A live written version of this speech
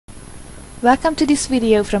Welcome to this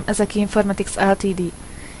video from Ozeki Informatics Ltd.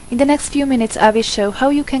 In the next few minutes I will show how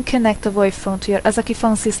you can connect a VoIP phone to your Ozeki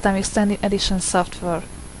Phone System Extended Edition software.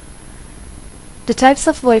 The types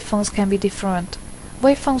of VoIP phones can be different.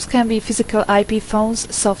 VoIP phones can be physical IP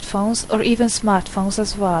phones, soft phones, or even smartphones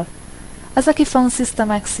as well. Ozeki Phone System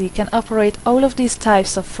XE can operate all of these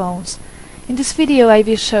types of phones. In this video I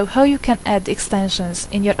will show how you can add extensions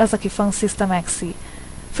in your Ozeki Phone System XE.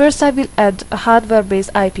 First I will add a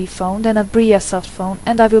hardware-based IP phone, then a BRIA soft phone,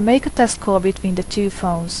 and I will make a test call between the two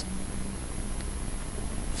phones.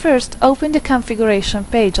 First, open the configuration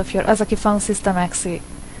page of your Ozeki Phone System XE.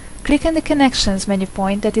 Click on the Connections menu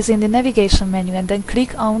point that is in the navigation menu and then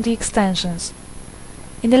click on the extensions.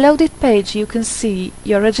 In the loaded page you can see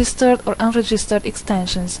your registered or unregistered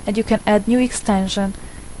extensions, and you can add new extension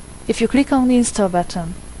if you click on the Install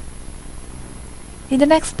button. In the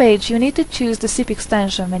next page you need to choose the SIP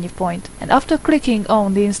extension menu point, and after clicking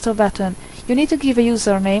on the Install button you need to give a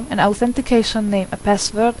username, an authentication name, a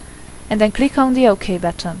password, and then click on the OK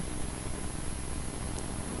button.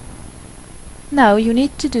 Now you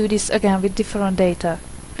need to do this again with different data.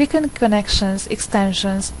 Click on Connections,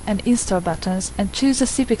 Extensions and Install buttons and choose the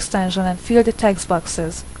SIP extension and fill the text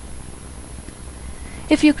boxes.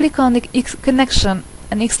 If you click on the Connection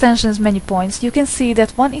and Extensions menu points, you can see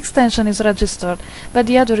that one extension is registered, but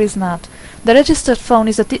the other is not. The registered phone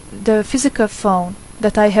is the physical phone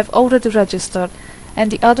that I have already registered,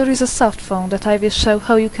 and the other is a soft phone that I will show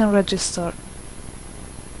how you can register.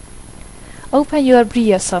 Open your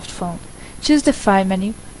BRIA soft phone. Choose the File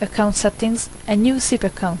menu, Account Settings and New SIP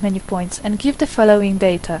Account menu points and give the following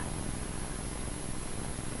data.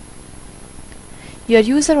 Your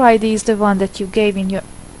user ID is the one that you gave in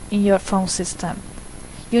your phone system.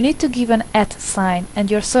 You need to give an @ sign and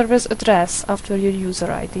your server's address after your user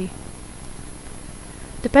ID.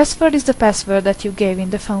 The password is the password that you gave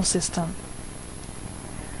in the phone system.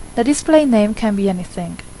 The display name can be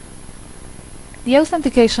anything. The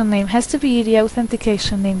authentication name has to be the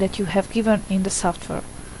authentication name that you have given in the software.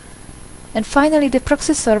 And finally, the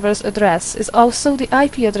proxy server's address is also the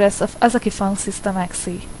IP address of Ozeki Phone System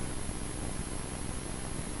XE.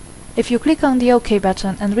 If you click on the OK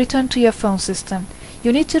button and return to your phone system,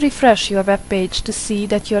 you need to refresh your web page to see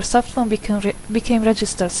that your soft phone became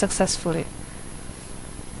registered successfully.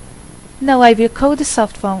 Now I will code the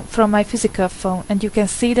soft phone from my physical phone and you can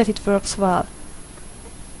see that it works well.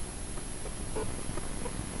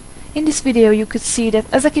 In this video you could see that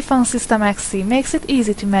Ozeki Phone System XE makes it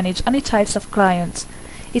easy to manage any types of clients.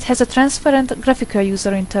 It has a transparent graphical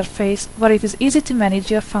user interface where it is easy to manage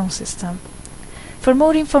your phone system. For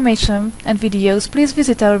more information and videos, please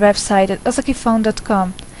visit our website at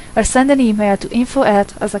ozekiphone.com or send an email to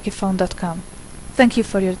info@ozekiphone.com. Thank you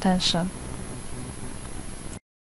for your attention.